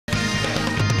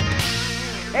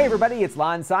Hey everybody, it's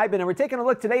Lon.TV, and we're taking a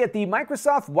look today at the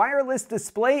Microsoft Wireless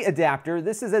Display Adapter.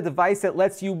 This is a device that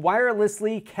lets you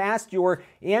wirelessly cast your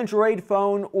Android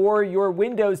phone or your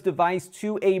Windows device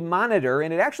to a monitor,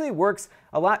 and it actually works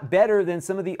a lot better than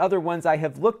some of the other ones I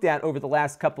have looked at over the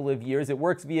last couple of years. It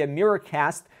works via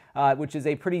Miracast, which is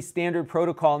a pretty standard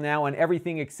protocol now on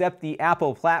everything except the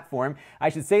Apple platform. I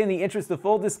should say, in the interest of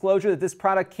full disclosure, that this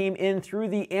product came in through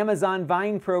the Amazon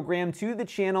Vine program to the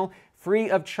channel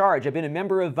free of charge. I've been a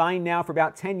member of Vine now for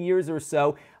about 10 years or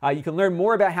so. You can learn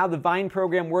more about how the Vine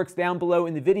program works down below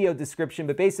in the video description,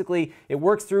 but basically it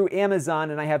works through Amazon,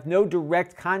 and I have no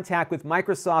direct contact with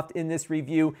Microsoft in this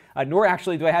review, nor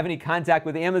actually do I have any contact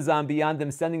with Amazon beyond them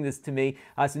sending this to me.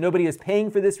 So nobody is paying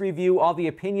for this review. All the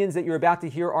opinions that you're about to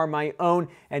hear are my own,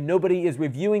 and nobody is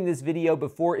reviewing this video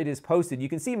before it is posted. You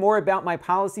can see more about my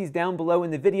policies down below in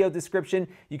the video description.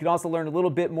 You can also learn a little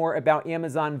bit more about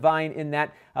Amazon Vine in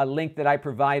that link that I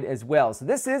provide as well. So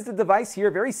this is the device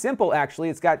here. Very simple, actually.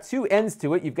 It's got two ends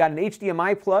to it. You've got an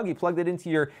HDMI plug. You plugged it into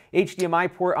your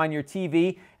HDMI port on your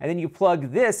TV, and then you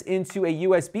plug this into a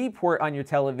USB port on your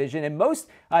television. And most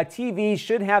TVs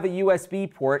should have a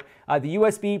USB port. The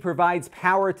USB provides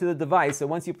power to the device, so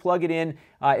once you plug it in,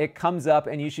 it comes up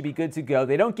and you should be good to go.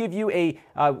 They don't give you a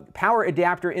power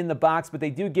adapter in the box, but they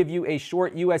do give you a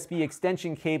short USB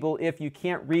extension cable if you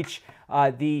can't reach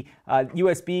the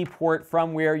USB port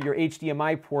from where your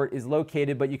HDMI port is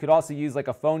located, but you could also use like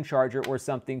a phone charger or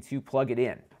something to plug it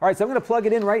in. All right, so I'm going to plug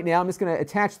it in right now. I'm just going to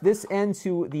attach this end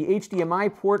to the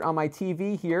HDMI port on my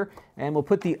TV here, and we'll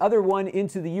put the other one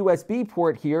into the USB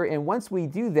port here, and once we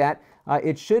do that,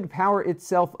 it should power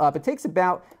itself up. It takes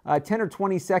about 10 or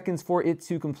 20 seconds for it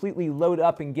to completely load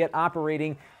up and get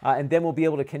operating, and then we'll be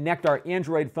able to connect our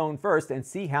Android phone first and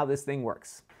see how this thing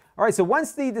works. All right, so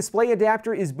once the display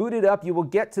adapter is booted up, you will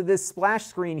get to this splash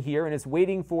screen here, and it's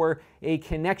waiting for a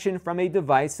connection from a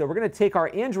device. So we're going to take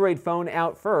our Android phone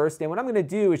out first, and what I'm going to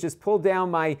do is just pull down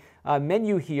my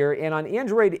menu here, and on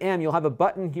Android M, you'll have a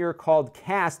button here called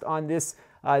Cast on this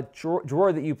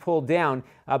drawer that you pull down,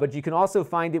 but you can also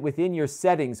find it within your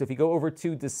settings. So if you go over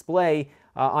to Display,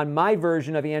 on my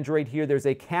version of Android here, there's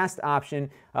a cast option.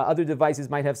 Other devices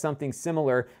might have something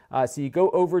similar. So you go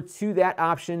over to that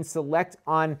option, select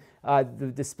on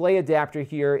the display adapter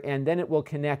here, and then it will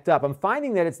connect up. I'm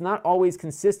finding that it's not always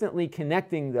consistently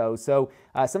connecting though. So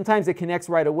sometimes it connects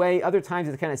right away. Other times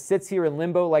it kind of sits here in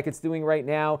limbo like it's doing right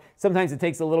now. Sometimes it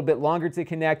takes a little bit longer to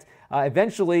connect.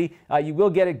 Eventually you will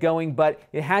get it going, but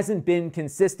it hasn't been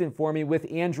consistent for me with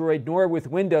Android nor with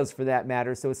Windows for that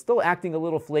matter. So it's still acting a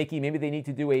little flaky. Maybe they need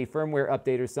to do a firmware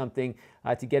update or something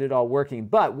to get it all working.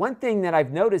 But one thing that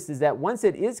I've noticed is that once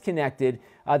it is connected,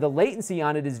 the latency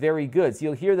on it is very good. So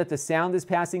you'll hear that the sound is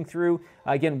passing through,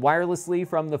 again, wirelessly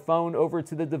from the phone over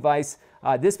to the device.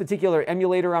 This particular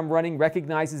emulator I'm running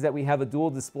recognizes that we have a dual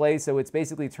display, so it's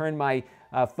basically turned my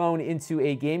phone into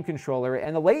a game controller,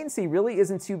 and the latency really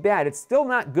isn't too bad. It's still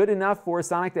not good enough for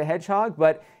Sonic the Hedgehog,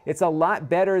 but it's a lot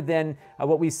better than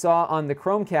what we saw on the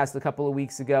Chromecast a couple of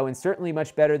weeks ago, and certainly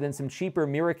much better than some cheaper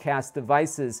Miracast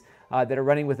devices that are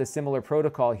running with a similar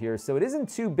protocol here. So it isn't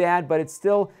too bad, but it's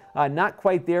still not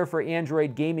quite there for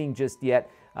Android gaming just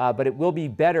yet. But it will be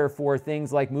better for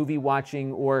things like movie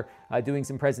watching or doing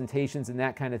some presentations and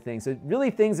that kind of thing. So really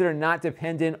things that are not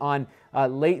dependent on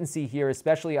latency here,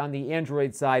 especially on the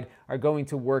Android side, are going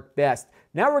to work best.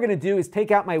 Now what we're going to do is take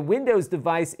out my Windows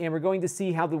device, and we're going to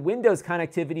see how the Windows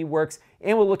connectivity works,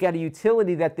 and we'll look at a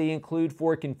utility that they include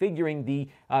for configuring the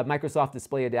Microsoft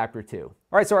Display Adapter 2.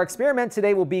 All right, so our experiment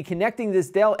today will be connecting this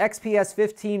Dell XPS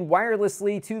 15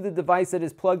 wirelessly to the device that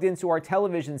is plugged into our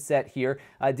television set here.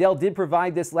 Dell did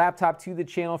provide this laptop to the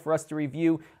channel for us to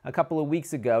review a couple of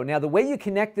weeks ago. Now the way you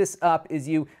connect this up is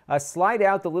you slide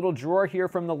out the little drawer here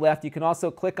from the left. You can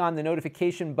also click on the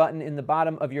notification button in the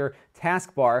bottom of your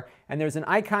taskbar, and there's an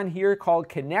icon here called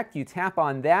Connect. You tap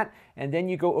on that, and then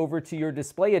you go over to your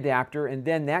display adapter, and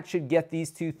then that should get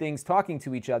these two things talking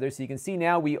to each other. So you can see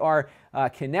now we are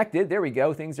connected. There we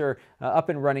go. Things are up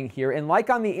and running here. And like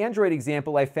on the Android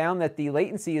example, I found that the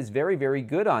latency is very, very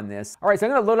good on this. All right, so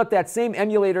I'm going to load up that same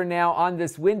emulator now on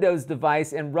this Windows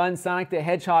device and run Sonic the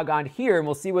Hedgehog on here, and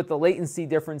we'll see what the latency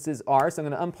differences are. So I'm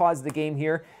going to unpause the game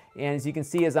here. And as you can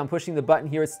see, as I'm pushing the button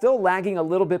here, it's still lagging a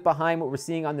little bit behind what we're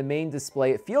seeing on the main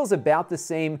display. It feels a about the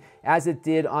same as it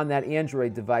did on that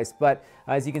Android device. But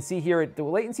as you can see here, the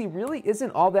latency really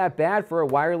isn't all that bad for a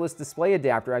wireless display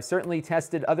adapter. I've certainly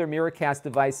tested other Miracast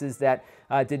devices that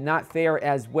did not fare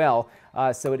as well.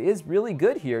 So it is really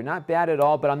good here, not bad at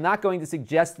all, but I'm not going to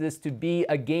suggest this to be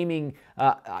a gaming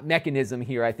mechanism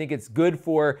here. I think it's good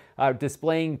for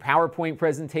displaying PowerPoint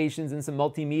presentations and some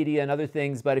multimedia and other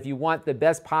things, but if you want the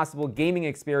best possible gaming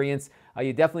experience,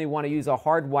 you definitely want to use a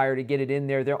hard wire to get it in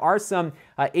there. There are some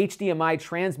HDMI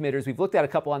transmitters. We've looked at a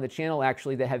couple on the channel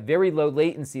actually that have very low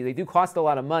latency. They do cost a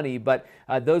lot of money, but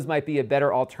those might be a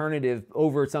better alternative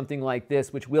over something like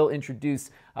this, which will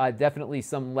introduce definitely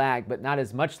some lag, but not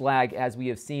as much lag as we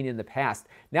have seen in the past.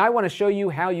 Now I want to show you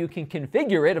how you can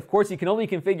configure it. Of course, you can only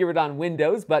configure it on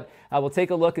Windows, but we'll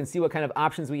take a look and see what kind of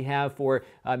options we have for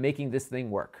making this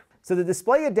thing work. So the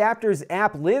Display Adapters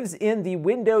app lives in the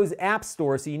Windows App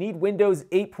Store, so you need Windows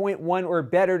 8.1 or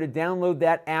better to download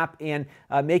that app and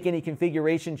make any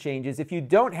configuration changes. If you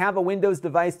don't have a Windows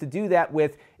device to do that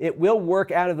with, it will work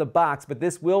out of the box, but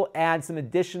this will add some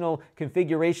additional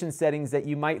configuration settings that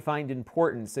you might find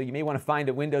important. So you may want to find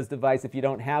a Windows device if you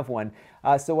don't have one.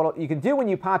 So what you can do when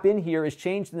you pop in here is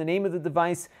change the name of the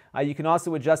device. You can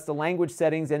also adjust the language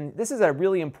settings, and this is a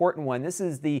really important one. This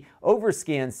is the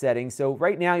Overscan setting. So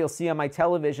right now you'll see on my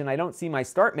television, I don't see my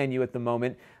start menu at the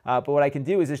moment, but what I can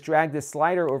do is just drag this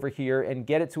slider over here and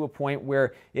get it to a point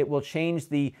where it will change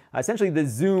the essentially the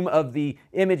zoom of the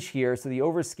image here, so the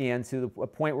overscan, to a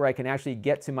point where I can actually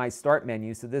get to my start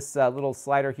menu. So this little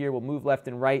slider here will move left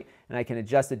and right, and I can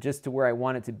adjust it just to where I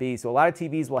want it to be. So a lot of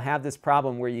TVs will have this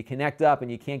problem where you connect up and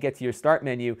you can't get to your start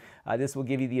menu. This will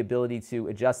give you the ability to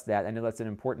adjust that. I know that's an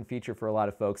important feature for a lot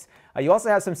of folks. You also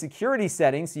have some security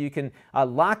settings, so you can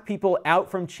lock people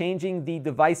out from changing the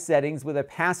device settings with a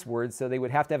password. So they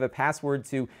would have to have a password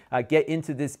to get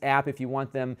into this app if you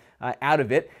want them out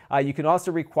of it. You can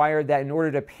also require that in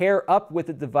order to pair up with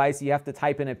the device, you have to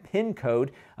type in a PIN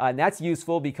code. And that's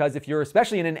useful because if you're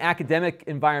especially in an academic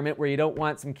environment where you don't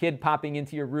want some kid popping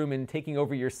into your room and taking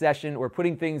over your session or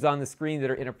putting things on the screen that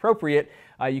are inappropriate,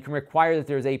 you can require that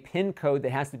there's a PIN code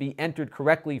that has to be entered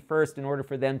correctly first in order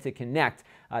for them to connect.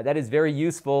 That is very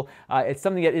useful. It's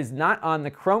something that is not on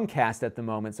the Chromecast at the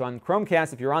moment. So on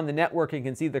Chromecast, if you're on the network and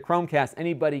can see the Chromecast,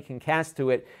 anybody can cast to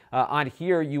it. On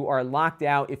here, you are locked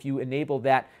out if you enable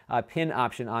that PIN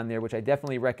option on there, which I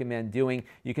definitely recommend doing.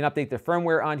 You can update the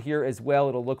firmware on here as well.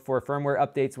 It'll look for firmware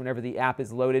updates whenever the app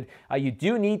is loaded. You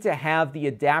do need to have the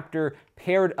adapter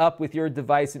paired up with your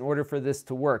device in order for this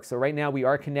to work. So right now we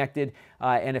are connected,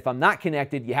 and if I'm not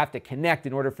connected, you have to connect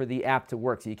in order for the app to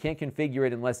work. So you can't configure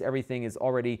it unless everything is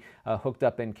already hooked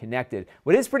up and connected.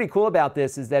 What is pretty cool about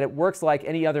this is that it works like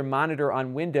any other monitor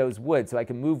on Windows would. So I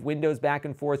can move windows back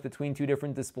and forth between two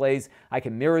different displays. I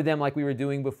can mirror them like we were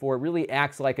doing before. It really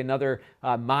acts like another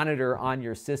monitor on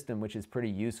your system, which is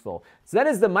pretty useful. So that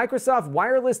is the Microsoft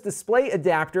Wireless Display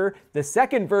Adapter, the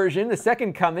second version, the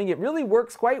second coming. It really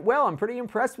works quite well. I'm pretty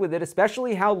impressed with it,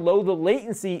 especially how low the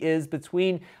latency is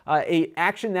between a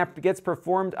action that gets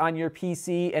performed on your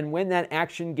PC and when that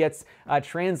action gets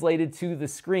translated to the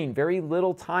screen. Very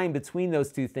little time between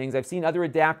those two things. I've seen other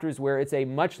adapters where it's a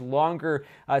much longer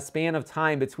span of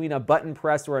time between a button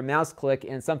press or a mouse click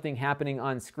and something happening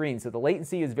on screen. So the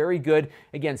latency is very good.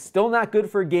 Again, still not good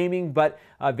for gaming, but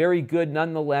very good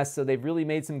nonetheless. So they've really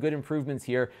made some good improvements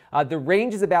here. The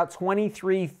range is about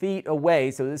 23 feet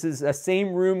away. So this is a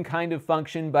same room kind of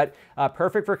function, but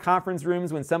perfect for conference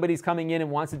rooms when somebody's coming in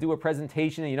and wants to do a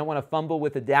presentation and you don't want to fumble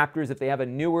with adapters. If they have a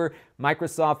newer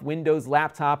Microsoft Windows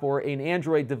laptop or an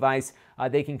Android device,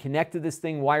 they can connect to this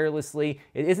thing wirelessly.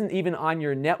 It isn't even on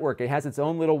your network. It has its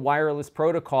own little wireless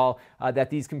protocol that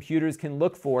these computers can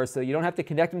look for, so you don't have to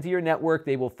connect them to your network.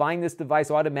 They will find this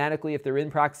device automatically if they're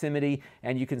in proximity,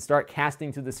 and you can start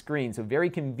casting to the screen. So very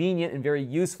convenient and very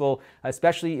useful,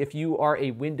 especially if you are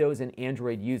a Windows and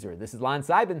Android user. This is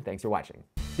Lon.TV. Thanks for watching.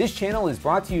 This channel is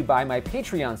brought to you by my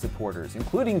Patreon supporters,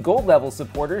 including gold level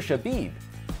supporter Shabib.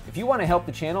 If you want to help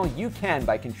the channel, you can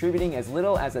by contributing as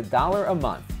little as $1 a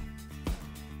month.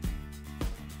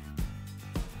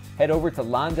 Head over to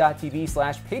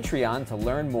Lon.TV/Patreon to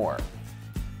learn more.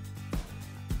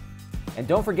 And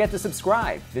don't forget to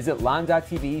subscribe. Visit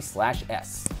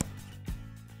Lon.TV/S.